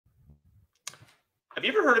Have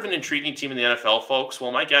you ever heard of an intriguing team in the NFL, folks?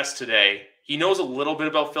 Well, my guest today, he knows a little bit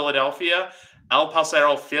about Philadelphia.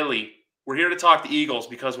 Parcero Philly. We're here to talk the Eagles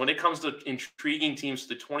because when it comes to intriguing teams to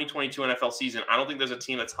the 2022 NFL season, I don't think there's a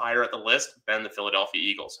team that's higher at the list than the Philadelphia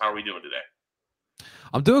Eagles. How are we doing today?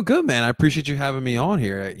 I'm doing good, man. I appreciate you having me on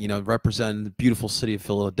here. Representing the beautiful city of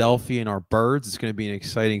Philadelphia and our birds. It's going to be an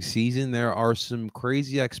exciting season. There are some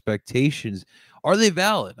crazy expectations. Are they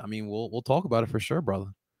valid? I mean, we'll talk about it for sure, brother.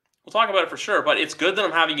 We'll talk about it for sure, but it's good that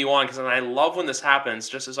I'm having you on because I love when this happens.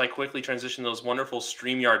 Just as I quickly transition those wonderful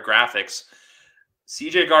StreamYard graphics,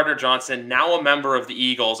 CJ Gardner-Johnson, now a member of the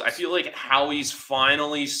Eagles. I feel like Howie's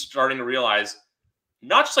finally starting to realize,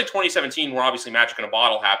 not just like 2017, where obviously magic in a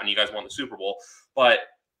bottle happened, you guys won the Super Bowl, but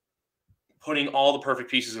putting all the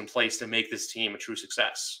perfect pieces in place to make this team a true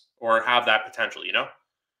success or have that potential, you know?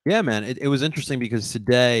 Yeah, man. It was interesting because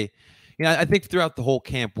today, I think throughout the whole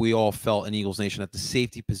camp, we all felt in Eagles Nation that the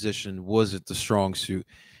safety position wasn't the strong suit.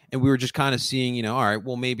 And we were just kind of seeing, all right,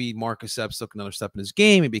 well, maybe Marcus Epps took another step in his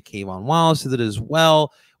game. Maybe Kayvon Wallace did it as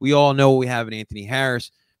well. We all know what we have in Anthony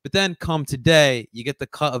Harris. But then come today, you get the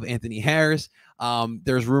cut of Anthony Harris.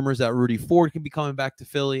 There's rumors that Rudy Ford can be coming back to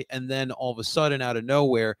Philly. And then all of a sudden, out of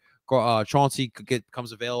nowhere, Chauncey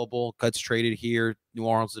comes available, gets traded here. New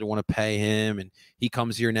Orleans didn't want to pay him, and he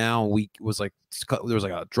comes here now. And there was like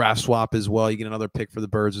a draft swap as well. You get another pick for the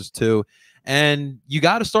Birds too, and you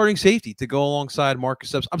got a starting safety to go alongside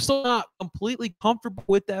Marcus Epps. I'm still not completely comfortable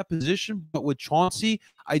with that position, but with Chauncey,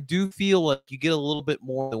 I do feel like you get a little bit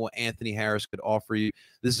more than what Anthony Harris could offer you.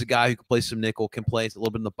 This is a guy who can play some nickel, can play a little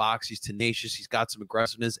bit in the box. He's tenacious. He's got some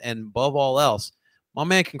aggressiveness, and above all else, my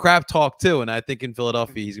man can crap talk too, and I think in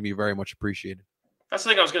Philadelphia he's going to be very much appreciated. That's the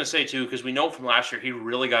thing I was going to say too, because we know from last year he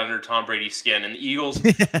really got under Tom Brady's skin, and the Eagles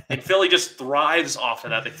and Philly just thrives off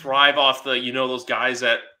of that. They thrive off the, those guys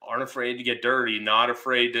that aren't afraid to get dirty, not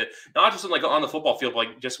afraid to, not just like on the football field, but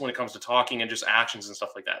like just when it comes to talking and just actions and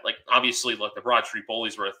stuff like that. Like obviously, look, the Broad Street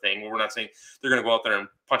Bullies were a thing. We're not saying they're going to go out there and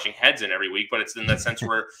punching heads in every week, but it's in that sense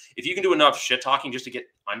where if you can do enough shit talking just to get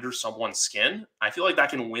under someone's skin, I feel like that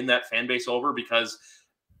can win that fan base over because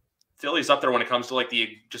Philly's up there when it comes to like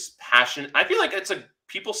the just passion. I feel like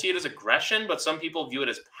people see it as aggression, but some people view it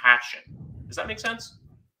as passion. Does that make sense?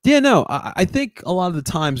 Yeah, no, I think a lot of the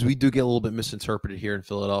times we do get a little bit misinterpreted here in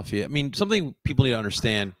Philadelphia. I mean, something people need to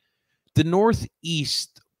understand, the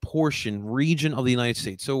Northeast region of the United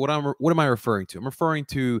States. So what am I referring to? I'm referring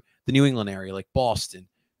to the New England area, like Boston,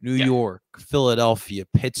 New York, Philadelphia,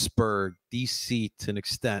 Pittsburgh, DC to an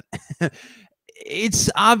extent. It's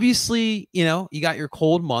obviously, you got your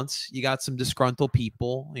cold months, you got some disgruntled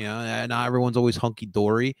people, and not everyone's always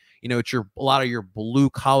hunky-dory. It's a lot of your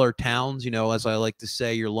blue-collar towns, as I like to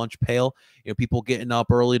say, your lunch pail, people getting up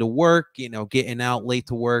early to work, getting out late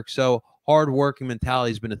to work. So hard-working mentality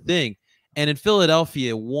has been a thing. And in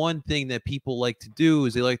Philadelphia, one thing that people like to do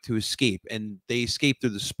is they like to escape, and they escape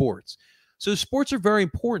through the sports. So sports are very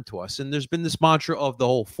important to us. And there's been this mantra of the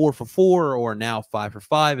whole 4 for 4 or now 5 for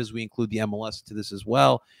 5 as we include the MLS into this as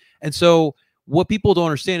well. And so what people don't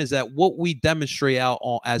understand is that what we demonstrate out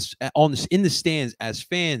in the stands as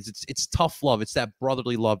fans, it's tough love. It's that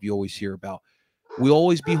brotherly love you always hear about. We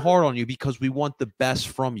always be hard on you because we want the best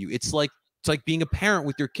from you. It's like being a parent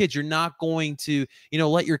with your kids. You're not going to,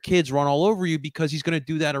 let your kids run all over you because he's going to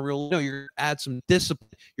do that in real. You're going to add some discipline.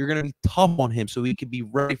 You're going to be tough on him so he can be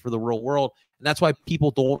ready for the real world. And that's why people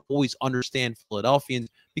don't always understand Philadelphians,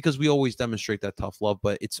 because we always demonstrate that tough love,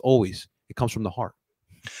 but it comes from the heart.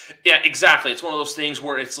 Yeah, exactly. It's one of those things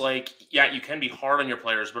where it's like, yeah, you can be hard on your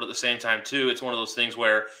players, but at the same time too, it's one of those things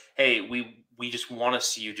where, hey, we just want to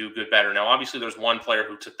see you do good better. Now, obviously, there's one player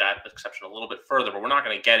who took that exception a little bit further, but we're not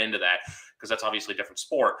going to get into that because that's obviously a different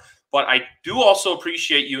sport. But I do also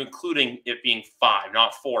appreciate you including it being 5,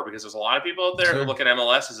 not 4, because there's a lot of people out there who look at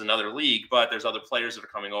MLS as another league, but there's other players that are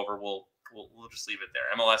coming over. We'll just leave it there.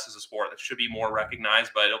 MLS is a sport that should be more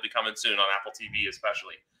recognized, but it'll be coming soon on Apple TV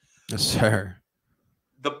especially. Yes, sir.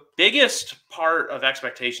 The biggest part of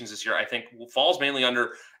expectations this year, I think, falls mainly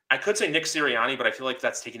under, I could say Nick Sirianni, but I feel like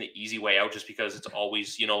that's taking the easy way out just because it's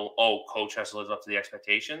always, coach has to live up to the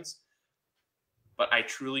expectations. But I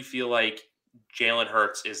truly feel like Jalen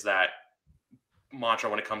Hurts is that mantra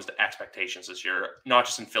when it comes to expectations this year, not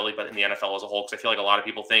just in Philly, but in the NFL as a whole. Because I feel like a lot of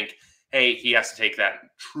people think, hey, he has to take that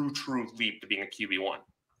true leap to being a QB1.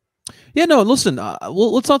 Yeah, no, listen,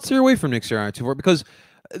 let's not steer away from Nick Sirianni too far, because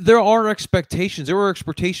there are expectations. There were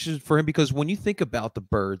expectations for him because when you think about the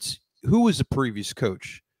Birds, who was the previous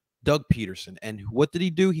coach? Doug Peterson. And what did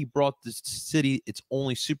he do? He brought this city its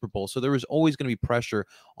only Super Bowl. So there was always going to be pressure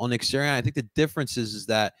on Nick Sirianni. I think the difference is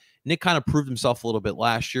that Nick kind of proved himself a little bit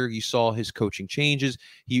last year. You saw his coaching changes.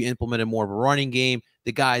 He implemented more of a running game.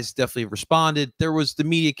 The guys definitely responded. There was the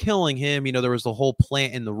media killing him. There was the whole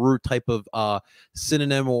plant in the root type of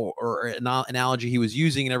synonym or analogy he was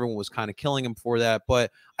using, and everyone was kind of killing him for that.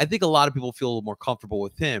 But I think a lot of people feel a little more comfortable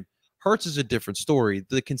with him. Hurts is a different story.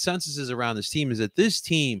 The consensus is around this team is that this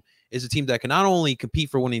team is a team that can not only compete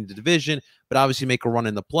for winning the division, but obviously make a run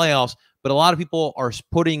in the playoffs. But a lot of people are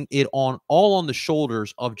putting it all on the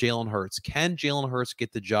shoulders of Jalen Hurts. Can Jalen Hurts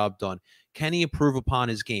get the job done? Can he improve upon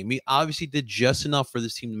his game? He obviously did just enough for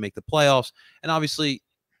this team to make the playoffs. And obviously,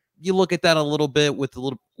 you look at that a little bit with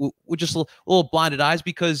just a little blinded eyes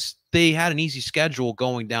because they had an easy schedule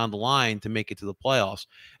going down the line to make it to the playoffs.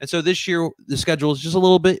 And so this year, the schedule is just a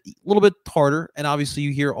little bit harder. And obviously,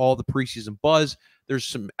 you hear all the preseason buzz. There's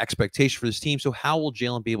some expectation for this team. So how will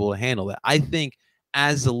Jalen be able to handle that? I think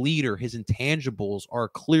as a leader, his intangibles are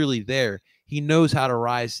clearly there. He knows how to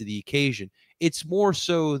rise to the occasion. It's more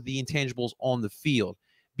so the intangibles on the field,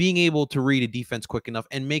 being able to read a defense quick enough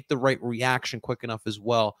and make the right reaction quick enough as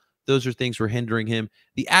well. Those are things that are hindering him.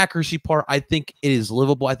 The accuracy part, I think it is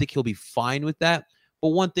livable. I think he'll be fine with that. But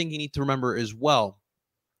one thing you need to remember as well,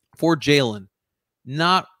 for Jalen,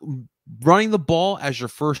 not running the ball as your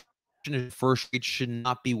first read should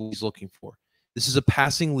not be what he's looking for. This is a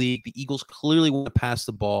passing league. The Eagles clearly want to pass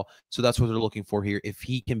the ball, so that's what they're looking for here. If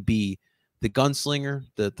he can be the gunslinger,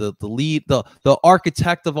 the lead, the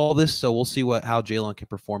architect of all this, so we'll see how Jalen can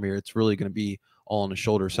perform here. It's really going to be all on his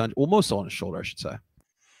shoulder. Well, most all on his shoulder, I should say.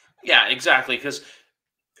 Yeah, exactly. Because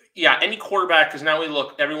any quarterback, because now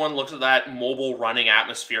everyone looks at that mobile running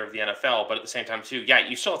atmosphere of the NFL, but at the same time too,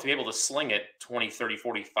 you still have to be able to sling it 20, 30,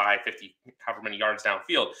 45, 50, however many yards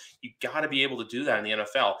downfield. You got to be able to do that in the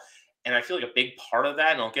NFL. And I feel like a big part of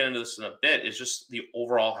that, and I'll get into this in a bit, is just the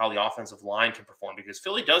overall how the offensive line can perform, because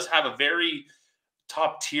Philly does have a very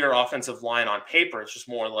top tier offensive line on paper. It's just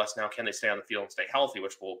more or less now, can they stay on the field and stay healthy,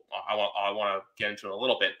 which I want to get into in a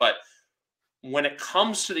little bit. But when it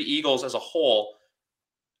comes to the Eagles as a whole,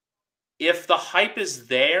 if the hype is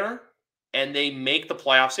there and they make the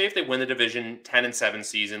playoffs, say if they win the division 10-7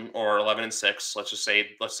 season or 11-6,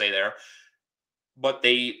 let's say there, but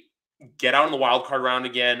they get out in the wild card round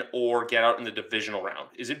again or get out in the divisional round,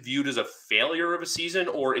 is it viewed as a failure of a season?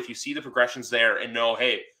 Or if you see the progressions there and know,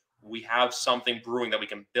 hey, we have something brewing that we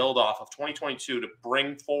can build off of 2022 to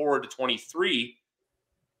bring forward to 23,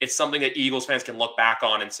 it's something that Eagles fans can look back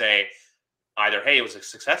on and say, either, hey, it was a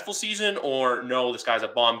successful season, or no, this guy's a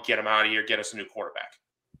bum, get him out of here, get us a new quarterback?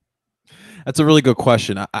 That's a really good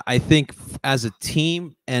question. I think as a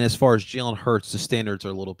team and as far as Jalen Hurts, the standards are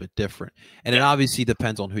a little bit different. And it obviously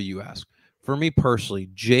depends on who you ask. For me personally,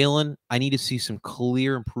 Jalen, I need to see some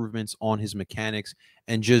clear improvements on his mechanics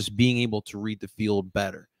and just being able to read the field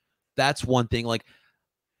better. That's one thing. Like,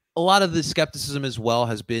 a lot of the skepticism as well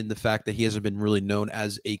has been the fact that he hasn't been really known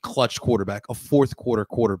as a clutch quarterback, a fourth quarter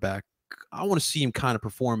quarterback. I want to see him kind of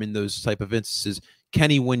perform in those type of instances. Can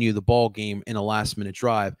he win you the ball game in a last-minute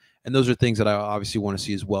drive? And those are things that I obviously want to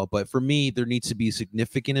see as well. But for me, there needs to be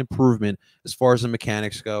significant improvement as far as the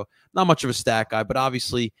mechanics go. Not much of a stat guy, but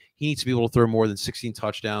obviously he needs to be able to throw more than 16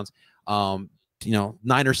 touchdowns. 9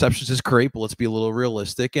 receptions is great, but let's be a little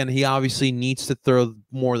realistic. And he obviously needs to throw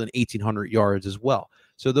more than 1,800 yards as well.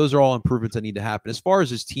 So those are all improvements that need to happen. As far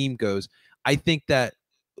as his team goes, I think that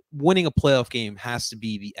winning a playoff game has to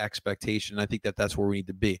be the expectation. I think that that's where we need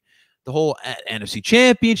to be. The whole NFC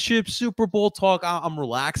Championship, Super Bowl talk, I'm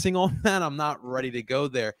relaxing on that. I'm not ready to go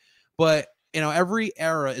there. But, every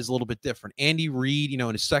era is a little bit different. Andy Reid, in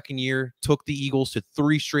his second year, took the Eagles to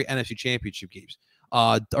 3 straight NFC Championship games.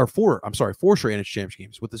 4 straight NFC Championship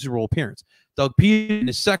games with the Super Bowl appearance. Doug Peterson in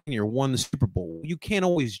his second year won the Super Bowl. You can't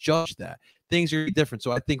always judge that. Things are different.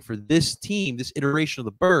 So I think for this team, this iteration of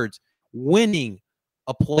the Birds, winning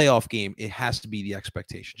a playoff game, it has to be the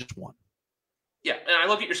expectation. Just one. Yeah, and I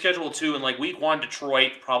look at your schedule too, and like week 1,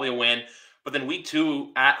 Detroit, probably a win. But then week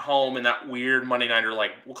 2 at home in that weird Monday nighter,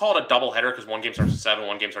 like we'll call it a doubleheader because one game starts at 7,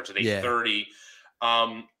 one game starts at 8:30.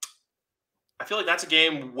 I feel like that's a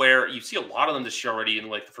game where you see a lot of them this year already in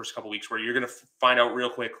like the first couple of weeks, where you're going to find out real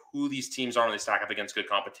quick who these teams are when they stack up against good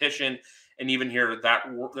competition. And even here,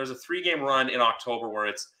 there's a 3-game run in October where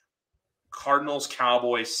it's Cardinals,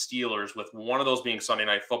 Cowboys, Steelers, with one of those being Sunday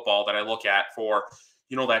Night Football that I look at for,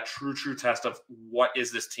 that true test of what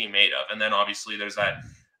is this team made of. And then obviously there's that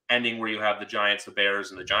ending where you have the Giants, the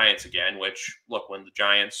Bears, and the Giants again, which, look, when the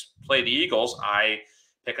Giants play the Eagles, I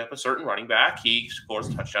pick up a certain running back. He scores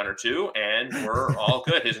a touchdown or 2, and we're all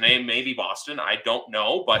good. His name may be Boston. I don't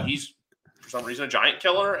know, but he's, for some reason, a giant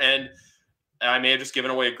killer. And I may have just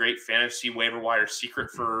given away a great fantasy waiver wire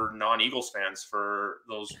secret for non-Eagles fans for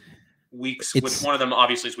those weeks. With one of them,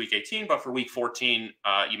 obviously, is week 18, but for week 14,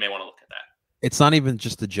 you may want to look at that. It's not even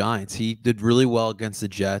just the Giants. He did really well against the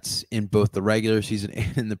Jets in both the regular season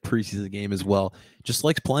and in the preseason game as well. Just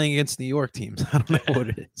likes playing against New York teams. I don't know what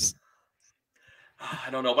it is.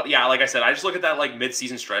 I don't know, but yeah, like I said, I just look at that like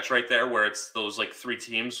mid-season stretch right there where it's those like three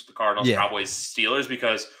teams, the Cardinals, Cowboys, Steelers,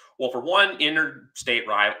 because, well, for one, interstate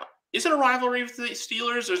rival, is it a rivalry with the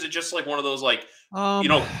Steelers, or is it just like one of those like,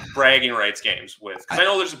 bragging rights games with, because I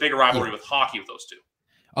know there's a bigger rivalry with hockey with those two.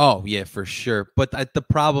 Oh, yeah, for sure. But the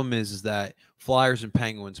problem is that Flyers and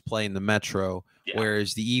Penguins play in the Metro,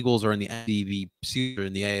 whereas the Eagles are in the NDV, Steelers are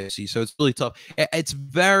in the AFC. So it's really tough. It's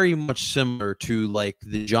very much similar to like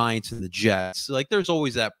the Giants and the Jets. Like there's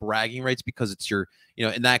always that bragging rights because it's your,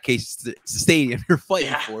 in that case, it's the stadium you're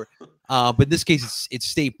fighting for. But in this case, it's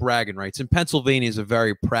state bragging rights. And Pennsylvania is a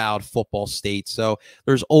very proud football state. So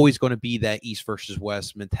there's always going to be that East versus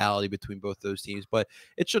West mentality between both those teams. But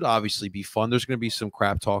it should obviously be fun. There's going to be some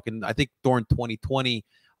crap talk. And I think during 2020,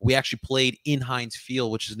 we actually played in Heinz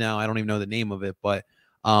Field, which is now, I don't even know the name of it, but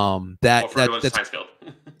that's Heinz Field.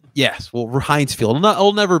 Yes, well, Heinz Field.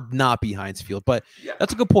 It'll never not be Heinz Field, but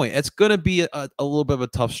that's a good point. It's going to be a little bit of a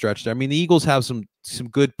tough stretch there. I mean, the Eagles have some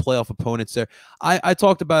good playoff opponents there. I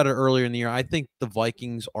talked about it earlier in the year. I think the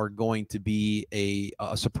Vikings are going to be a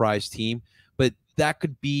surprise team, but that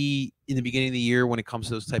could be in the beginning of the year when it comes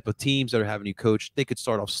to those type of teams that are having a new coach. They could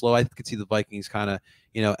start off slow. I could see the Vikings kind of,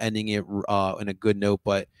 ending it in a good note.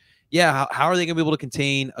 But yeah, how are they going to be able to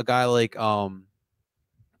contain a guy like Kyler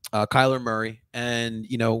Murray? And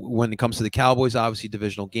when it comes to the Cowboys, obviously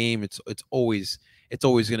divisional game, it's always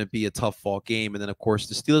going to be a tough fall game. And then of course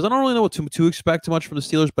the Steelers. I don't really know what to expect too much from the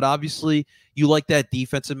Steelers, but obviously you like that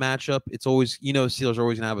defensive matchup. It's always Steelers are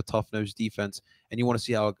always going to have a tough nosed defense, and you want to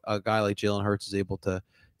see how a guy like Jalen Hurts is able to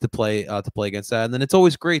play against that. And then it's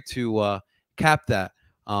always great to cap that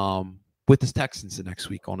with the Texans the next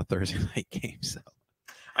week on a Thursday night game. So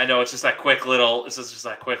I know it's just that quick little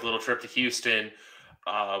trip to Houston.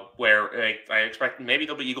 Where I expect maybe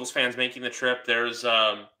there'll be Eagles fans making the trip. There's,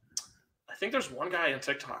 I think there's one guy on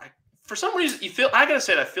TikTok. For some reason, I gotta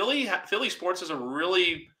say that Philly sports has a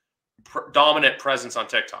really dominant presence on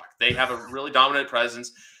TikTok. They have a really dominant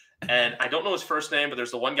presence, and I don't know his first name, but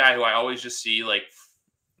there's the one guy who I always just see like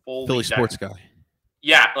full Philly sports guy.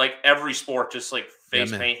 Yeah, like every sport, just like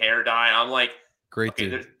face paint, hair dye. I'm like, great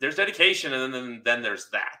dude. There's dedication, and then there's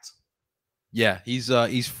that. Yeah, he's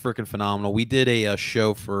freaking phenomenal. We did a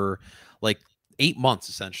show for like 8 months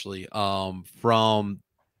essentially, from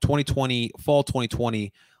 2020, fall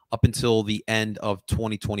 2020 up until the end of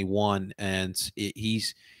 2021, and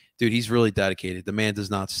he's really dedicated. The man does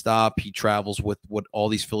not stop. He travels with all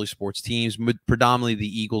these Philly sports teams, predominantly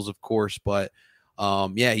the Eagles, of course, but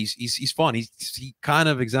yeah, he's fun. He kind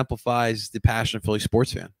of exemplifies the passionate Philly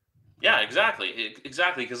sports fan. Yeah, exactly.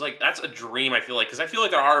 Because like that's a dream. I feel like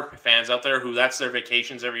there are fans out there who that's their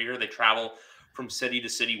vacations every year. They travel from city to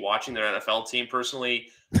city watching their NFL team. Personally,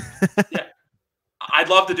 yeah, I'd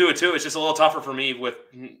love to do it too. It's just a little tougher for me. With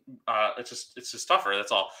it's just tougher.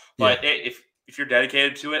 That's all. But if you're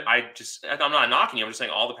dedicated to it, I'm not knocking you. I'm just saying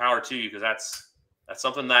all the power to you, because that's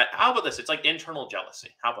something that. How about this? It's like internal jealousy.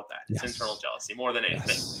 How about that? It's internal jealousy more than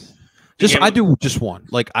anything. Yes. I do just one.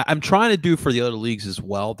 Like I'm trying to do for the other leagues as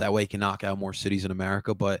well. That way, I can knock out more cities in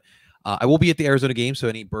America. But I will be at the Arizona game, so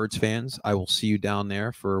any Birds fans, I will see you down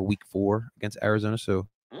there for Week 4 against Arizona. So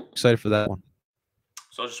excited for that one.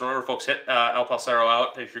 So just remember, folks, hit El Parcero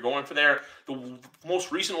out if you're going for there. The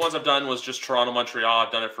most recent ones I've done was just Toronto, Montreal.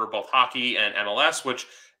 I've done it for both hockey and MLS, which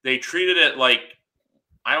they treated it like,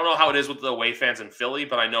 I don't know how it is with the away fans in Philly,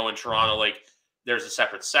 but I know in Toronto, like there's a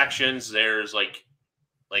separate sections. There's like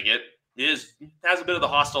it has a bit of the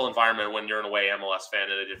hostile environment when you're an away MLS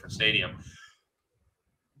fan in a different stadium.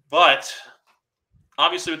 But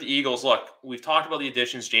obviously with the Eagles, look, we've talked about the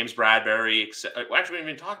additions, James Bradbury. Actually, we didn't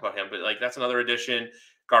even talk about him, but like that's another addition.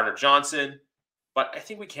 Gardner Johnson. But I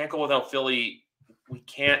think we can't go without Philly. We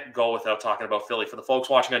can't go without talking about Philly. For the folks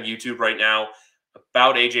watching on YouTube right now,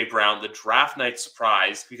 about A.J. Brown, the draft night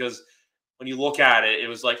surprise, because when you look at it, it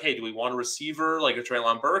was like, hey, do we want a receiver like a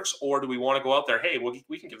Treylon Burks, or do we want to go out there? Hey,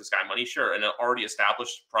 we can give this guy money, sure, and an already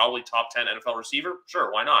established, probably top 10 NFL receiver,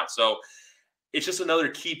 sure, why not? So it's just another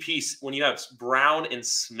key piece when you have Brown and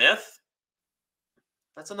Smith.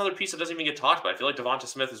 That's another piece that doesn't even get talked about. I feel like Devonta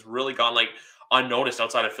Smith has really gone like unnoticed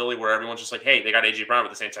outside of Philly, where everyone's just like, hey, they got A.J. Brown, but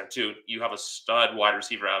at the same time too, you have a stud wide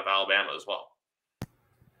receiver out of Alabama as well.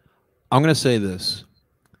 I'm going to say this.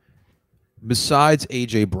 Besides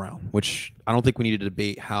A.J. Brown, which I don't think we need to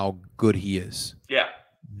debate how good he is. Yeah.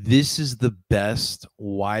 this is the best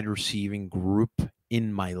wide receiving group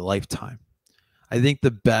in my lifetime. I think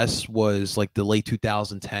the best was like the late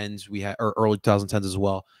 2010s we had, or early 2010s as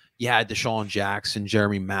well. You had Deshaun Jackson,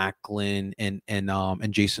 Jeremy Maclin,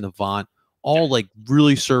 and Jason Avant, all like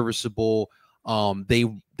really serviceable.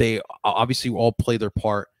 They obviously all play their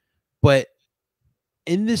part, but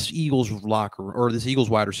in this Eagles locker room, or this Eagles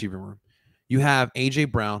wide receiver room, you have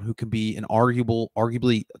AJ Brown, who can be an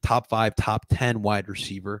arguably top 5, top 10 wide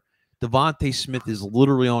receiver. Devontae Smith is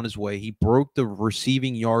literally on his way. He broke the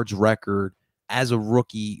receiving yards record as a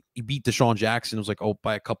rookie. He beat Deshaun Jackson. It was like,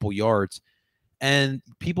 by a couple yards. And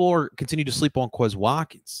people are continue to sleep on Quez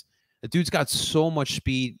Watkins. The dude's got so much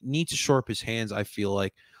speed, needs to shore up his hands, I feel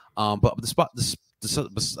like. But despite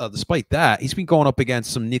that, he's been going up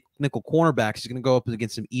against some nickel cornerbacks. He's going to go up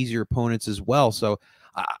against some easier opponents as well. So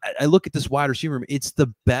I look at this wide receiver room. It's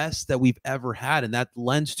the best that we've ever had, and that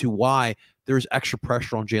lends to why there's extra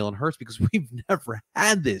pressure on Jalen Hurts, because we've never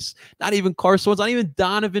had this. Not even Carson Wentz, not even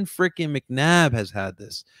Donovan freaking McNabb has had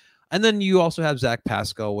this. And then you also have Zach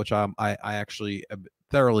Pascal, which I actually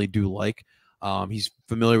thoroughly do like. He's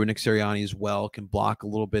familiar with Nick Sirianni as well, can block a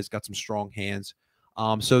little bit. He's got some strong hands.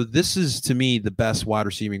 So this is, to me, the best wide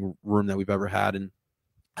receiving room that we've ever had. And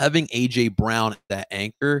having A.J. Brown at that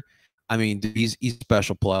anchor, I mean, he's a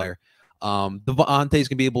special player. Devontae's going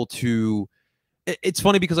to be able to – it's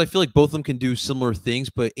funny because I feel like both of them can do similar things,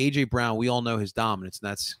 but A.J. Brown, we all know his dominance, and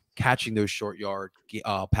that's catching those short yard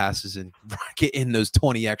passes and getting those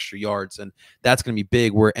 20 extra yards, and that's going to be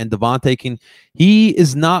big. And Devontae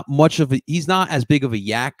he's not as big of a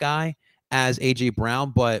yak guy as AJ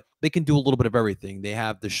Brown, but they can do a little bit of everything. They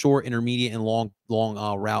have the short, intermediate, and long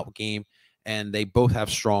route game, and they both have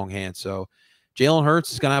strong hands. So Jalen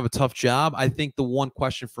Hurts is going to have a tough job. I think the one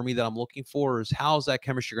question for me that I'm looking for is how's that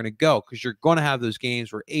chemistry going to go? Because you're going to have those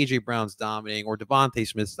games where AJ Brown's dominating or Devontae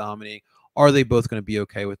Smith's dominating. Are they both going to be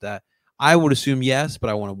okay with that? I would assume yes, but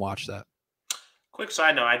I want to watch that. Quick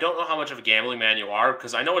side note, I don't know how much of a gambling man you are,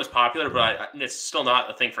 because I know it's popular, but it's still not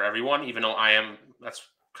a thing for everyone, even though I am. That's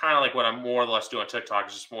kind of like what I'm more or less doing on TikTok,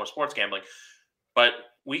 is just more sports gambling. But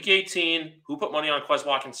week 18, who put money on Quez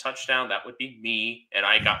Watkins' touchdown? That would be me, and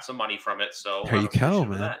I got some money from it. So there you go,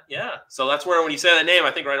 man. That. Yeah. So that's where, when you say that name,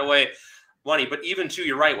 I think right away money. But even too,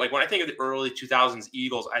 you're right. Like when I think of the early 2000s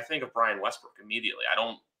Eagles, I think of Brian Westbrook immediately. I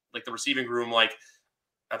don't like the receiving room. Like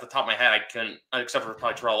at the top of my head, I couldn't, except for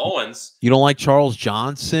probably Terrell Owens. You don't like Charles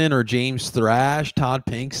Johnson or James Thrash, Todd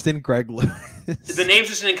Pinkston, Greg Lewis? The names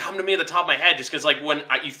just didn't come to me at the top of my head, just because like when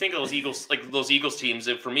you think of those Eagles, like those Eagles teams,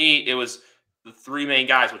 for me it was the three main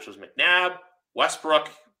guys, which was McNabb, Westbrook,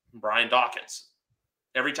 and Brian Dawkins.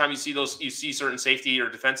 Every time you see certain safety or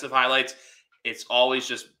defensive highlights, it's always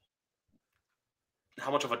just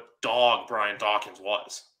how much of a dog Brian Dawkins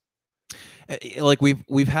was. Like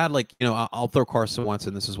we've had, like, you know, I'll throw Carson Wentz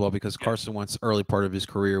in this as well, because Carson Wentz early part of his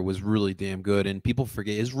career was really damn good, and people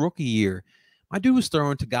forget his rookie year. My dude was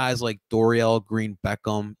throwing to guys like Dorial Green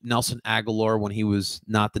Beckham, Nelson Aguilar when he was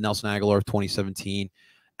not the Nelson Aguilar of 2017.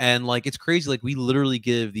 And like, it's crazy. Like we literally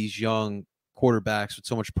give these young quarterbacks with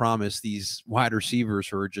so much promise these wide receivers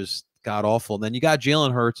who are just god awful. And then you got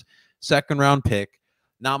Jalen Hurts, second round pick,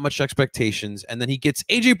 not much expectations. And then he gets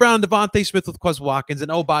AJ Brown and Devontae Smith with Quez Watkins.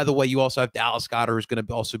 And oh, by the way, you also have Dallas Goedert, who's going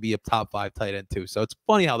to also be a top 5 tight end too. So it's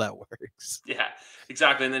funny how that works. Yeah,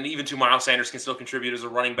 exactly. And then even to Miles Sanders can still contribute as a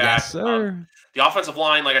running back. Yes, sir. The offensive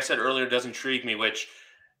line, like I said earlier, does intrigue me, which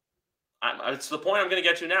it's the point I'm going to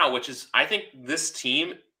get to now, which is I think this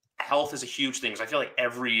team, health is a huge thing. Because I feel like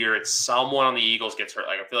every year it's someone on the Eagles gets hurt.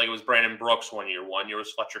 Like I feel like it was Brandon Brooks one year. One year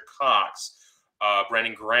was Fletcher Cox,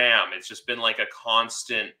 Brandon Graham. It's just been like a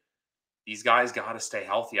constant. These guys got to stay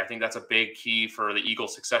healthy. I think that's a big key for the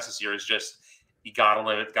Eagles' success this year, is just you got to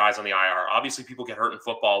limit guys on the IR. Obviously, people get hurt in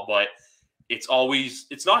football, but it's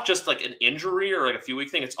not just like an injury or like a few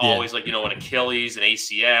week thing. It's always like, you know, an Achilles, an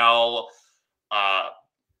ACL,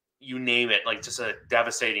 you name it, like just a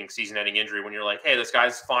devastating season-ending injury when you're like, hey, this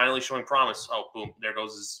guy's finally showing promise. Oh, boom, there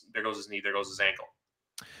goes his knee, there goes his ankle.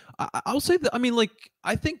 I'll say that, I mean, like,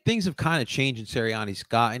 I think things have kind of changed in Sirianni's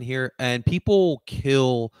gotten here, and people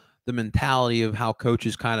kill the mentality of how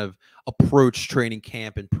coaches kind of approach training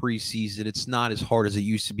camp and preseason. It's not as hard as it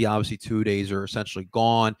used to be. Obviously, 2 days are essentially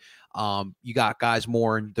gone. You got guys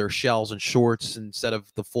more in their shells and shorts instead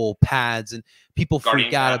of the full pads, and people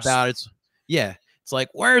freak out about it. It's like,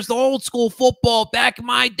 where's the old school football? Back in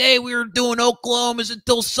my day, we were doing Oklahoma's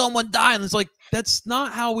until someone died. And it's like, that's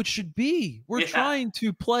not how it should be. We're trying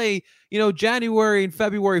to play, you know, January and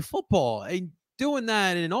February football, and doing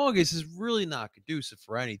that in August is really not conducive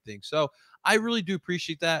for anything. So I really do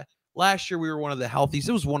appreciate that. last year we were one of the healthiest.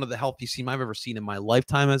 It was one of the healthiest teams I've ever seen in my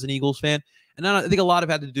lifetime as an Eagles fan. And I think a lot of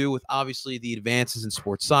it had to do with obviously the advances in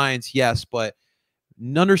sports science, yes, but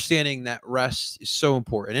understanding that rest is so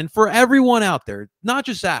important. And for everyone out there, not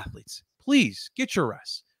just athletes, please get your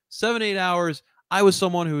rest. 7-8 hours. I was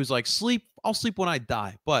someone who was like, I'll sleep when I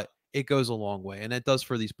die, but it goes a long way. And it does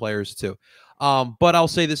for these players too. But I'll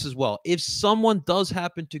say this as well. If someone does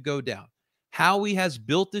happen to go down, Howie has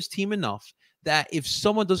built this team enough that if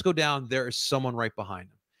someone does go down, there is someone right behind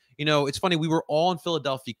them. You know, it's funny. We were all in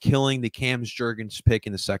Philadelphia killing the Cam Jurgens pick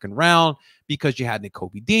in the second round because you had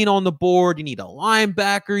Nakobe Dean on the board. You need a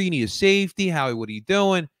linebacker. You need a safety. Howie, what are you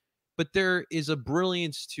doing? But there is a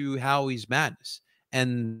brilliance to Howie's madness.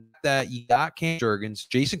 And that you got Cam Jurgens.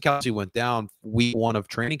 Jason Kelce went down week 1 of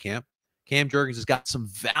training camp. Cam Jurgens has got some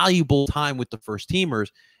valuable time with the first teamers.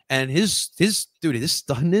 And his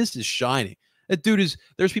stunness is shining. That dude is,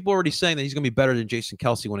 there's people already saying that he's going to be better than Jason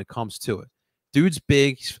Kelce when it comes to it. Dude's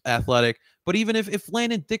big, he's athletic. But even if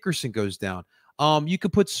Landon Dickerson goes down, you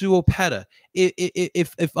could put Suopeta.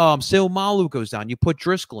 If Seomalu goes down, you put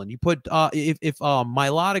Driscoll in. You put if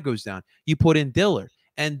Mailata goes down, you put in Dillard.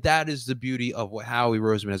 And that is the beauty of what Howie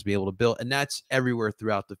Roseman has been able to build. And that's everywhere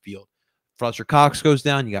throughout the field. Fletcher Cox goes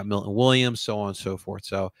down, you got Milton Williams, so on and so forth.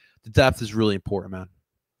 So the depth is really important, man.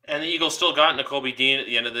 And the Eagles still got Nakobe Dean at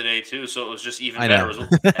the end of the day, too, so it was just even better.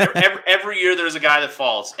 Every year there's a guy that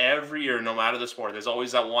falls. Every year, no matter the sport, there's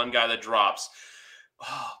always that one guy that drops.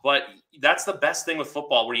 But that's the best thing with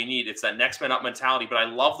football where it's that next man up mentality. But I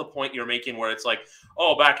love the point you're making where it's like,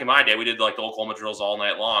 oh, back in my day, we did like the Oklahoma drills all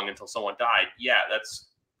night long until someone died. Yeah,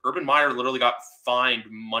 Urban Meyer literally got fined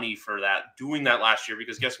money for that, doing that last year,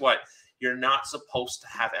 because guess what? You're not supposed to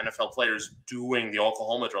have NFL players doing the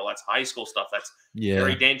Oklahoma drill. That's high school stuff. That's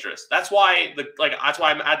very dangerous. That's why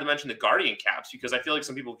I had to mention the Guardian caps, because I feel like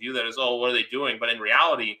some people view that as, oh, what are they doing? But in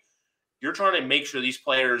reality, you're trying to make sure these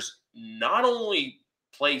players not only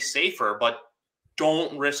play safer, but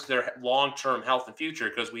don't risk their long-term health and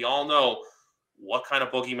future, because we all know what kind of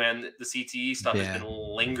boogeyman the CTE stuff has been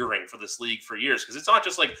lingering for this league for years. Because it's not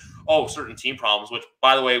just like, oh, certain team problems, which,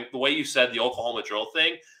 by the way you said the Oklahoma drill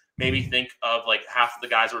thing made me think of like half of the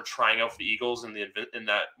guys who were trying out for the Eagles in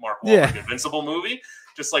that Mark Wahlberg Invincible movie,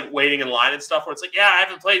 just like waiting in line and stuff, where it's like, I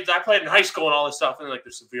played in high school and all this stuff, and like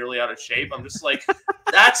they're severely out of shape. I'm just like,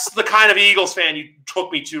 that's the kind of Eagles fan you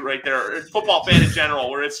took me to right there, or football fan in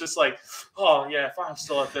general, where it's just like, oh yeah, if I'm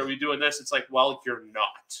still out there, we doing this. It's like, well, you're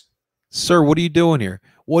not. Sir, what are you doing here?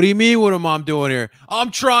 What do you mean what am I doing here?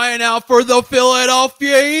 I'm trying out for the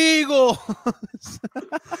Philadelphia Eagles.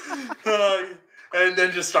 And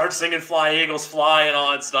then just start singing "Fly Eagles Fly" and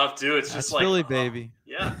all that stuff too. It's just like Philly, baby.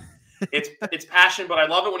 Yeah, it's passion, but I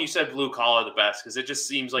love it when you said blue collar the best, because it just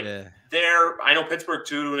seems like I know Pittsburgh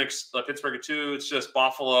too. Pittsburgh too. It's just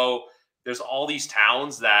Buffalo. There's all these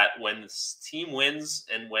towns that when the team wins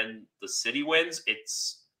and when the city wins,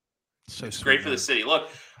 it's great for the city. Look,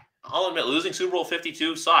 I'll admit, losing Super Bowl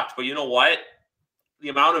 52 sucked, but you know what? The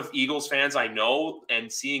amount of Eagles fans I know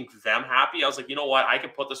and seeing them happy, I was like, you know what? I can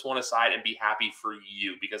put this one aside and be happy for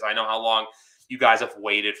you, because I know how long you guys have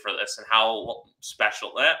waited for this and how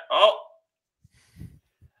special that.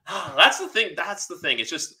 That's the thing. That's the thing. It's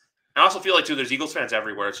just, I also feel like too, there's Eagles fans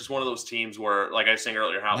everywhere. It's just one of those teams where, like I was saying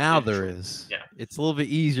earlier, how now there is. Yeah, it's a little bit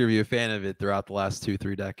easier to be a fan of it throughout the last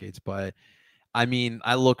 2-3 decades, but. I mean,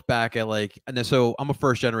 I look back at so I'm a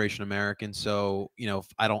first generation American. So,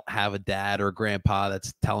 I don't have a dad or a grandpa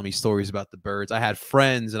that's telling me stories about the Birds. I had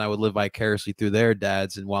friends and I would live vicariously through their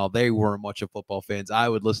dads. And while they weren't much of football fans, I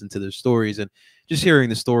would listen to their stories, and just hearing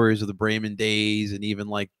the stories of the Bremen days and even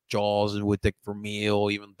like Jaws and Wood Dick Vermeil,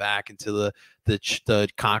 even back into the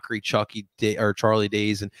Concrete Chucky day, or Charlie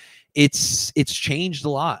days. And it's changed a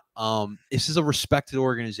lot. This is a respected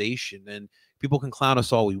organization, and people can clown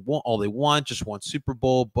us all they want, just want Super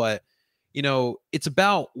Bowl. But, it's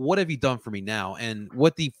about what have you done for me now? And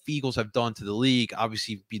what the Eagles have done to the league,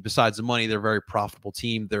 obviously, besides the money, they're a very profitable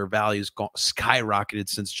team. Their value's skyrocketed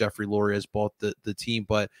since Jeffrey Lurie has bought the team.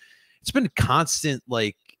 But it's been a constant,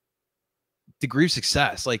 degree of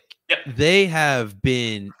success. They have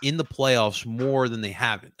been in the playoffs more than they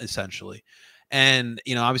haven't, essentially. And,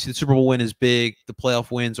 obviously, the Super Bowl win is big. The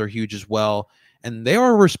playoff wins are huge as well. And they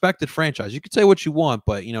are a respected franchise. You could say what you want,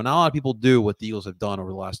 but, not a lot of people do what the Eagles have done over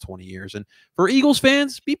the last 20 years. And for Eagles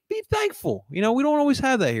fans, be thankful. We don't always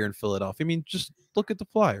have that here in Philadelphia. I mean, just look at the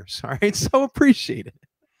Flyers. All right. So appreciate it.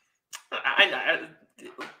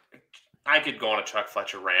 I could go on a Chuck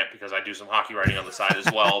Fletcher rant because I do some hockey writing on the side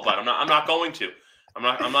as well, but I'm not going to. I'm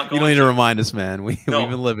not going to. You don't need to remind us, man. We've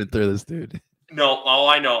been living through this, dude. No. Oh,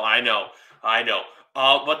 I know.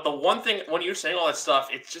 But the one thing, when you're saying all that stuff,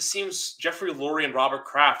 it just seems Jeffrey Lurie and Robert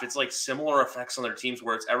Kraft, it's like similar effects on their teams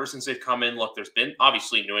where it's ever since they've come in. Look, there's been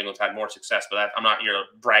obviously New England's had more success, but I'm not here to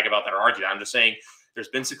brag about that or argue that. I'm just saying there's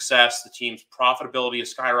been success. The team's profitability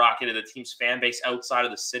has skyrocketed. The team's fan base outside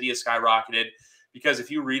of the city has skyrocketed. Because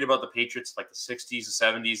if you read about the Patriots, like the 60s, the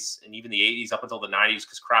 70s, and even the 80s up until the 90s,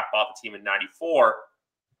 because Kraft bought the team in 94,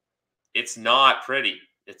 it's not pretty.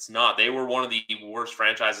 It's not. They were one of the worst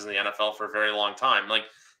franchises in the NFL for a very long time. Like,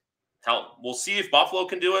 hell, we'll see if Buffalo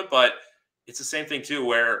can do it, but it's the same thing too,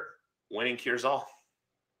 where winning cures all.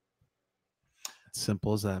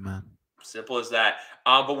 Simple as that, man. Simple as that.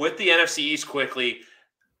 But with the NFC East, quickly,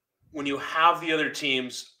 when you have the other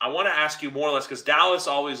teams, I want to ask you more or less, because Dallas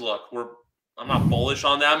always I'm not bullish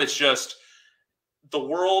on them. It's just the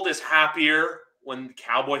world is happier when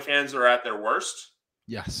Cowboy fans are at their worst.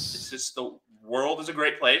 Yes. It's just the world is a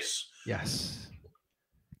great place. Yes.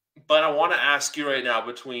 But I want to ask you right now,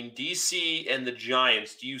 between DC and the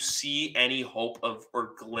Giants, do you see any hope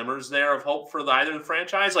or glimmers there of hope for either the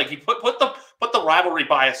franchise? Like, you put the rivalry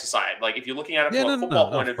bias aside. Like, if you're looking at it from a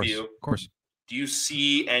football point of view, of course. Do you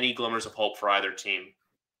see any glimmers of hope for either team?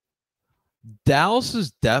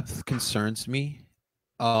 Dallas's depth concerns me.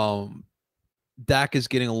 Dak is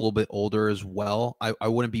getting a little bit older as well. I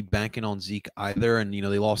wouldn't be banking on Zeke either. And,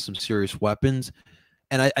 they lost some serious weapons.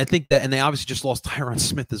 And I think that, and they obviously just lost Tyron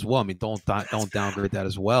Smith as well. I mean, don't downgrade that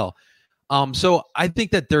as well. So I think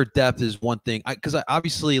that their depth is one thing, because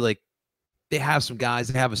obviously, like, they have some guys,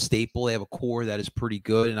 they have a staple, they have a core that is pretty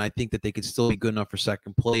good, and I think that they could still be good enough for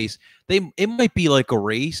second place. It might be like a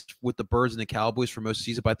race with the Birds and the Cowboys for most of the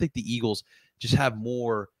season, but I think the Eagles just have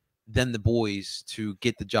more than the boys to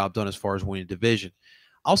get the job done as far as winning division.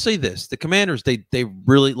 I'll say this: the Commanders, they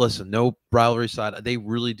really, listen, no rivalry side, they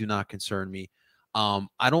really do not concern me.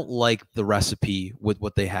 I don't like the recipe with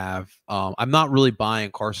what they have. I'm not really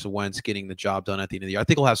buying Carson Wentz getting the job done at the end of the year. I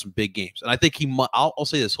think he'll have some big games, and I think I'll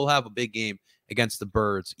say this: he'll have a big game against the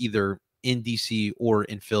Birds, either in DC or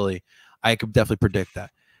in Philly. I could definitely predict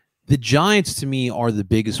that. The Giants, to me, are the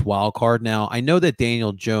biggest wild card. Now, I know that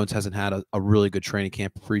Daniel Jones hasn't had a really good training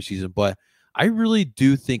camp preseason, but I really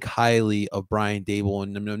do think highly of Brian Daboll.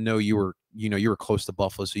 And I know you were close to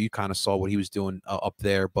Buffalo, so you kind of saw what he was doing up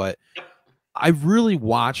there, but I really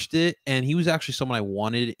watched it, and he was actually someone I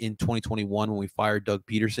wanted in 2021 when we fired Doug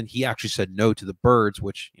Peterson. He actually said no to the Birds,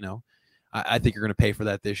 which, I think you're going to pay for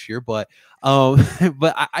that this year. But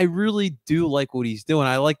but I really do like what he's doing.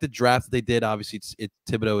 I like the draft that they did. Obviously, it's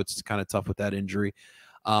Thibodeau. It's kind of tough with that injury.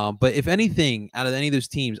 But if anything, out of any of those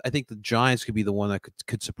teams, I think the Giants could be the one that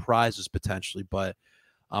could surprise us potentially. But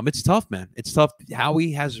it's tough, man. It's tough.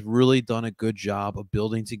 Howie has really done a good job of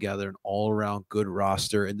building together an all-around good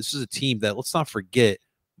roster. And this is a team that, let's not forget,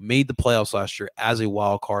 made the playoffs last year as a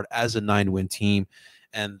wild card, as a 9-win team,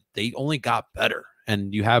 and they only got better.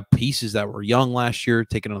 And you have pieces that were young last year,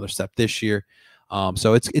 taking another step this year.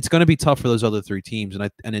 So it's going to be tough for those other three teams.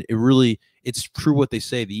 And it's true what they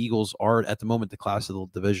say. The Eagles are, at the moment, the class of the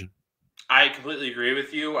division. I completely agree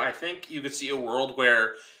with you. I think you could see a world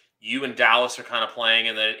where you and Dallas are kind of playing,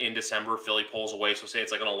 and then in December, Philly pulls away. So say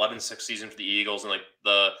it's like an 11-6 season for the Eagles, and like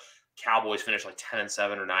the Cowboys finish like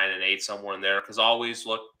 10-7 or 9-8, somewhere in there. Because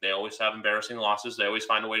they always have embarrassing losses. They always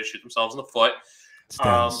find a way to shoot themselves in the foot.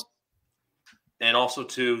 And also,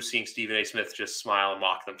 too, seeing Stephen A. Smith just smile and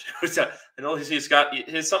mock them, too. So I know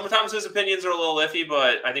sometimes his opinions are a little iffy,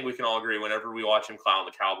 but I think we can all agree whenever we watch him clown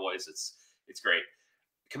the Cowboys, it's great.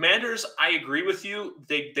 Commanders, I agree with you.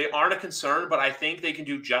 They aren't a concern, but I think they can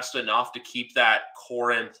do just enough to keep that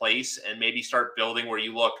core in place and maybe start building where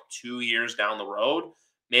you look 2 years down the road.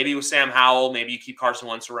 Maybe with Sam Howell, maybe you keep Carson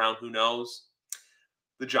Wentz around, who knows.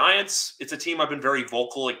 The Giants, it's a team I've been very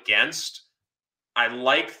vocal against. I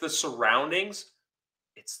like the surroundings.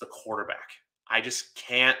 It's the quarterback. I just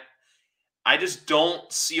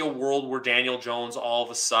don't see a world where Daniel Jones all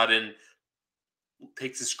of a sudden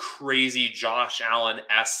takes this crazy Josh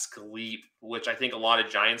Allen-esque leap, which I think a lot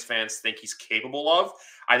of Giants fans think he's capable of.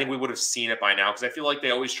 I think we would have seen it by now, because I feel like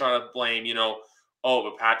they always try to blame,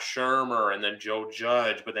 but Pat Shurmur and then Joe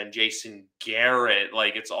Judge, but then Jason Garrett.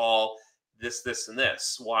 Like, it's all this, and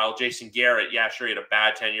this. While Jason Garrett, yeah, sure, he had a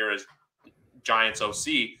bad tenure as Giants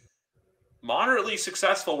OC, moderately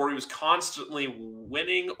successful, where he was constantly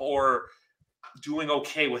winning or doing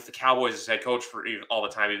okay with the Cowboys as head coach for all the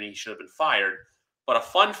time, even he should have been fired. But a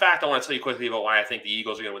fun fact I want to tell you quickly about why I think the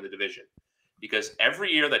Eagles are going to win the division. Because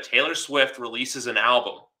every year that Taylor Swift releases an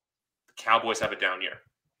album, the Cowboys have a down year.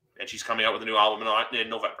 And she's coming out with a new album in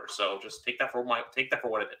November. So just take that for what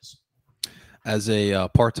it is. As a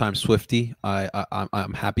part-time Swiftie,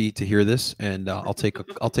 I'm happy to hear this, and I'll take a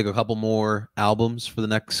couple more albums for the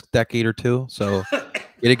next decade or two. So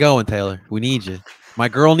get it going, Taylor. We need you. My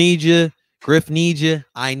girl needs you. Griff needs you.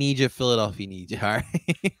 I need you. Philadelphia needs you. All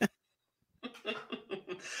right.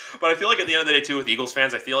 But I feel like at the end of the day, too, with Eagles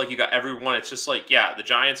fans, I feel like you got everyone. It's just like, yeah, the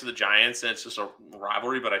Giants are the Giants, and it's just a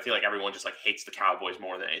rivalry. But I feel like everyone just like hates the Cowboys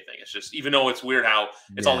more than anything. It's just, even though it's weird how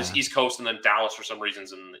it's all these Yeah. East Coast and then Dallas for some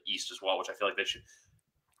reasons in the East as well, which I feel like they should.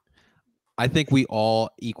 I think we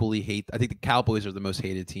all equally hate. I think the Cowboys are the most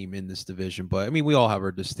hated team in this division, but I mean, we all have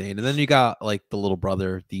our disdain. And then you got like the little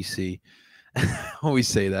brother DC. I always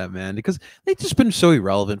say that, man, because they've just been so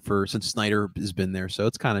irrelevant since Snyder has been there. So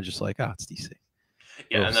it's kind of just like, it's DC.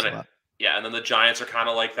 Yeah, and then the Giants are kind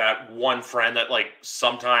of like that one friend that like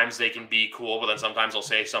sometimes they can be cool, but then sometimes they'll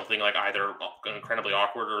say something like either incredibly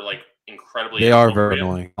awkward or like incredibly. They are very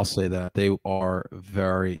annoying. I'll say that they are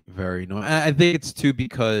very, very annoying. I think it's too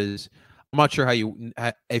because I'm not sure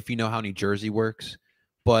if you know how New Jersey works,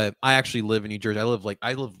 but I actually live in New Jersey. I live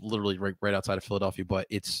literally right outside of Philadelphia, but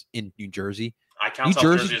it's in New Jersey. I count South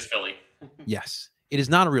Jersey as Philly. Yes, it is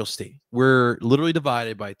not a real state. We're literally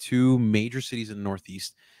divided by two major cities in the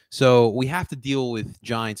Northeast. So we have to deal with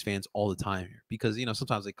Giants fans all the time here because,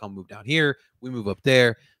 sometimes they move down here, we move up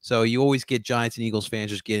there. So you always get Giants and Eagles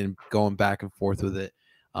fans just going back and forth with it.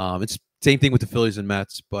 It's same thing with the Phillies and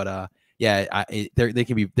Mets, but yeah, they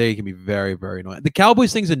can be very, very annoying. The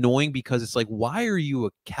Cowboys thing's annoying because it's like, why are you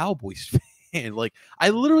a Cowboys fan? Like, I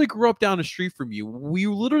literally grew up down the street from you. We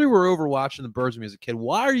literally were over watching the Birds with me as a kid.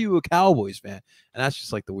 Why are you a Cowboys fan? And that's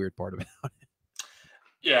just like the weird part about it.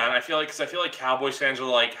 Yeah, and I feel like Cowboys fans are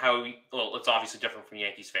like well, it's obviously different from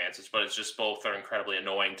Yankees fans, but it's just both are incredibly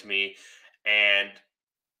annoying to me. And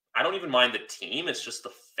I don't even mind the team. It's just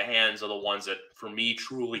the fans are the ones that, for me,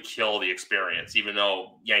 truly kill the experience, even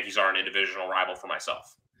though Yankees are an divisional rival for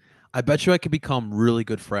myself. I bet you I could become really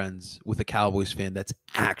good friends with a Cowboys fan that's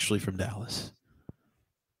actually from Dallas.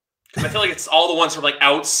 Because I feel like it's all the ones from like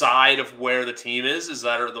outside of where the team is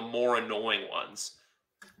that are the more annoying ones.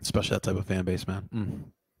 Especially that type of fan base,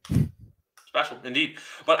 man. Special, indeed.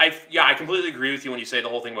 But I completely agree with you when you say the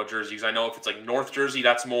whole thing about Jersey, because I know if it's like North Jersey,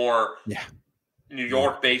 that's more New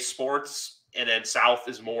York-based sports, and then South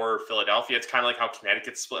is more Philadelphia. It's kind of like how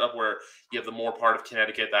Connecticut's split up, where you have the more part of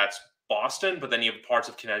Connecticut that's Boston, but then you have parts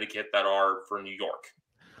of Connecticut that are for New York.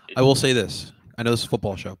 I will say this. I know this is a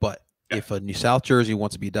football show, but if a New South Jersey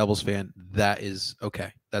wants to be a Devils fan, that is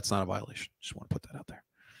okay. That's not a violation. Just want to put that out there.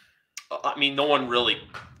 I mean, no one really.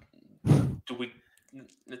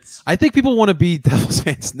 I think people want to be Devils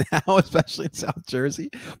fans now, especially in South Jersey.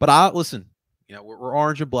 But listen. We're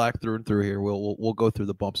orange and black through and through here. We'll go through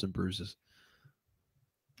the bumps and bruises.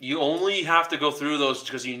 You only have to go through those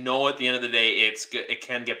because at the end of the day, it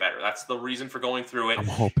can get better. That's the reason for going through it. I'm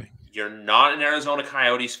hoping. You're not an Arizona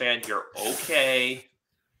Coyotes fan. You're okay.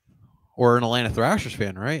 Or an Atlanta Thrashers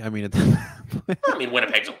fan, right? I mean,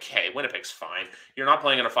 Winnipeg's okay. Winnipeg's fine. You're not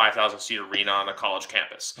playing in a 5,000-seat arena on a college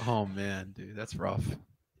campus. Oh man, dude, that's rough.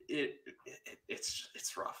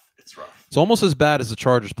 It's rough. It's rough. It's almost as bad as the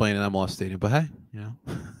Chargers playing in MLS Stadium, but hey,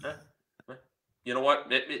 You know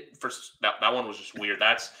what? First, that one was just weird.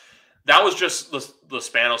 That was just the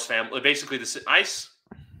Spanos family. Basically,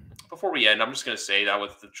 before we end, I'm just going to say that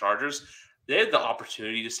with the Chargers, they had the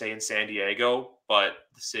opportunity to stay in San Diego, but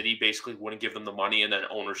the city basically wouldn't give them the money, and then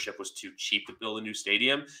ownership was too cheap to build a new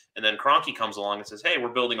stadium. And then Kroenke comes along and says, hey, we're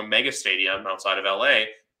building a mega stadium outside of LA.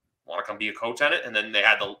 Want to come be a co-tenant? And then they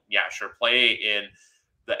had to, play in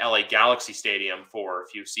the LA Galaxy Stadium for a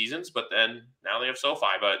few seasons, but then now they have SoFi.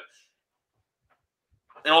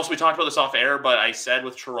 And also we talked about this off air, but I said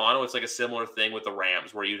with Toronto, it's like a similar thing with the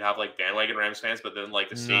Rams, where you'd have like bandwagon Rams fans, but then like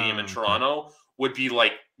the stadium in Toronto would be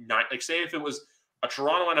like say if it was a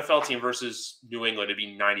Toronto NFL team versus New England, it'd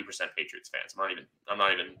be 90% Patriots fans. I'm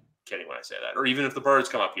not even kidding when I say that. Or even if the Birds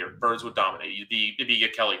come up here, Birds would dominate. It'd be a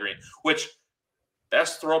Kelly Green, which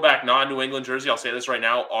best throwback non-New England jersey, I'll say this right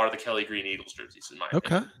now, are the Kelly Green Eagles jerseys in my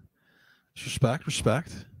opinion. Okay.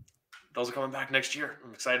 Respect. Those are coming back next year.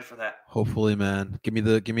 I'm excited for that. Hopefully, man. Give me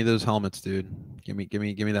those helmets, dude. Give me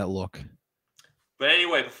that look. But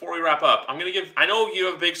anyway, before we wrap up, I know you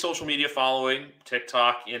have a big social media following,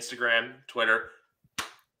 TikTok, Instagram, Twitter.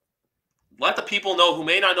 Let the people know who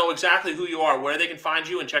may not know exactly who you are, where they can find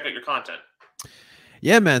you and check out your content.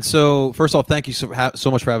 Yeah, man. So first off, thank you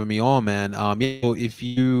so much for having me on, man. If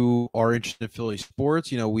you are interested in Philly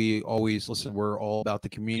sports, we always listen. We're all about the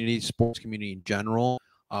community, sports community in general.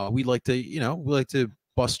 We like to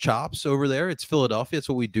bust chops over there. It's Philadelphia. It's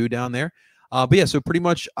what we do down there. But yeah, so pretty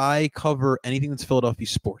much I cover anything that's Philadelphia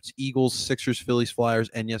sports: Eagles, Sixers, Phillies, Flyers,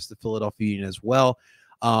 and yes, the Philadelphia Union as well.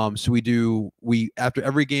 So we after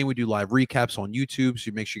every game we do live recaps on YouTube.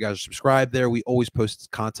 So make sure you guys are subscribed there. We always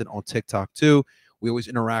post content on TikTok too. We always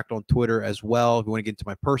interact on Twitter as well. If you want to get into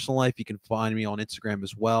my personal life, you can find me on Instagram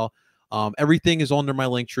as well. Everything is under my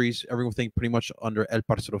link trees. Everything pretty much under El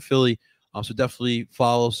Parcero Philly. So definitely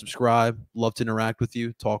follow, subscribe. Love to interact with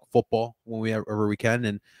you, talk football whenever we can,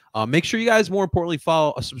 and make sure you guys, more importantly,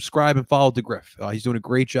 subscribe, and follow DeGriff. He's doing a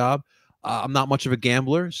great job. I'm not much of a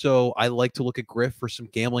gambler, so I like to look at Griff for some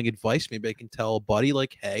gambling advice. Maybe I can tell a buddy,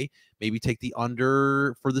 like, hey, maybe take the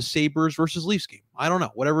under for the Sabres versus Leafs game. I don't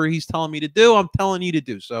know. Whatever he's telling me to do, I'm telling you to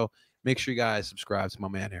do. So make sure you guys subscribe to my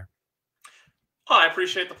man here. Oh, I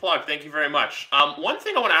appreciate the plug. Thank you very much. One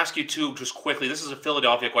thing I want to ask you, too, just quickly. This is a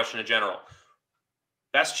Philadelphia question in general.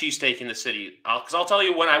 Best cheesesteak in the city. Because I'll tell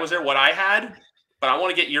you when I was there what I had, but I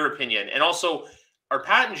want to get your opinion. And also, are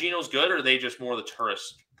Pat and Gino's good, or are they just more the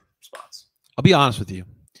tourist spots? I'll be honest with you.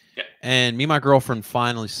 Yeah. And me and my girlfriend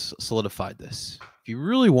finally solidified this. If you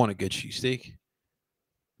really want a good cheesesteak,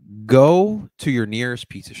 go to your nearest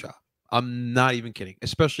pizza shop. I'm not even kidding.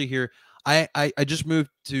 Especially here. I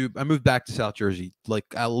moved back to South Jersey like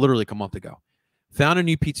literally a month ago. Found a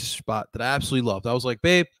new pizza spot that I absolutely loved. I was like,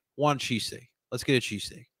 babe, want a cheesesteak. Let's get a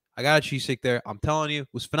cheesesteak. I got a cheesesteak there. I'm telling you, it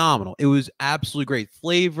was phenomenal. It was absolutely great.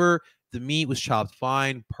 Flavor, the meat was chopped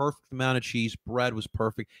fine, perfect amount of cheese, bread was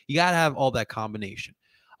perfect. You got to have all that combination.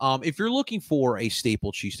 If you're looking for a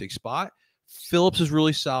staple cheesesteak spot, Phillips is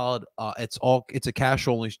really solid. It's a cash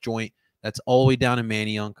only joint. That's all the way down in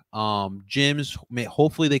Manayunk. Jim's,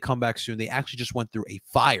 hopefully they come back soon. They actually just went through a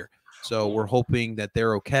fire, so we're hoping that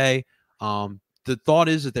they're okay. The thought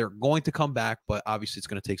is that they're going to come back, but obviously it's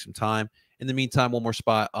going to take some time. In the meantime, one more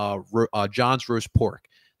spot, John's Roast Pork.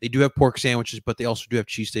 They do have pork sandwiches, but they also do have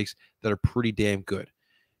cheesesteaks that are pretty damn good.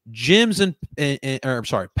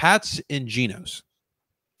 Pat's and Gino's.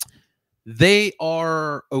 They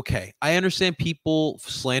are okay. I understand people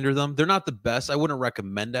slander them. They're not the best. I wouldn't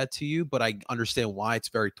recommend that to you, but I understand why. It's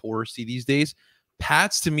very touristy these days.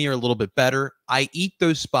 Pat's to me are a little bit better. I eat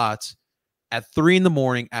those spots at 3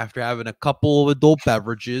 a.m. after having a couple of adult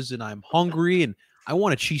beverages, and I'm hungry and I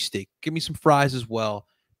want a cheesesteak. Give me some fries as well.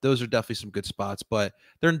 Those are definitely some good spots, but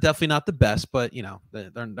they're definitely not the best, but you know,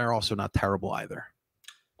 they're also not terrible either.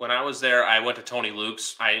 When I was there, I went to Tony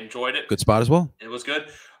Luke's. I enjoyed it. Good spot as well. It was good,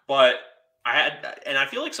 but I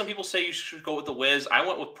feel like some people say you should go with the Whiz. I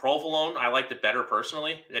went with provolone. I liked it better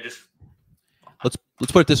personally.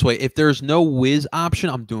 Let's put it this way. If there's no Whiz option,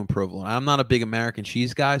 I'm doing provolone. I'm not a big American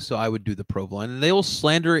cheese guy, so I would do the provolone. And they will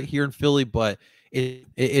slander it here in Philly, but it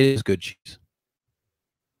is good cheese.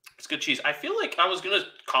 It's good cheese. I feel like I was gonna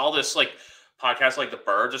call this like podcast like the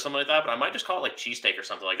Birds or something like that, but I might just call it like cheesesteak or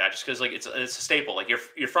something like that, just because like it's a staple. Like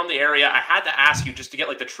you're from the area. I had to ask you just to get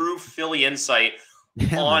like the true Philly insight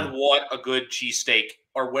on what a good cheesesteak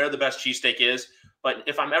or where the best cheesesteak is. But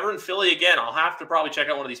if I'm ever in Philly again, I'll have to probably check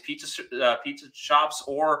out one of these pizza shops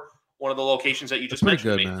or one of the locations that you just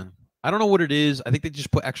mentioned. Pretty good, man. I don't know what it is. I think they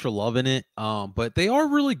just put extra love in it. But they are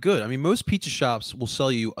really good. I mean, most pizza shops will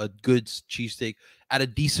sell you a good cheesesteak at a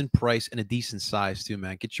decent price and a decent size too,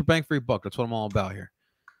 man. Get your bang for your buck. That's what I'm all about here.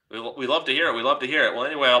 We love to hear it. We love to hear it. Well,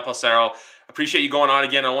 anyway, El Parcero, appreciate you going on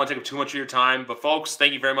again. I don't want to take up too much of your time. But, folks,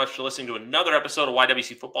 thank you very much for listening to another episode of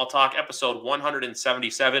YWC Football Talk, episode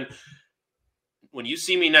 177. When you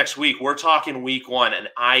see me next week, we're talking week 1, and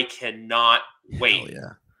I cannot wait. Hell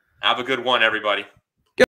yeah. Have a good one, everybody.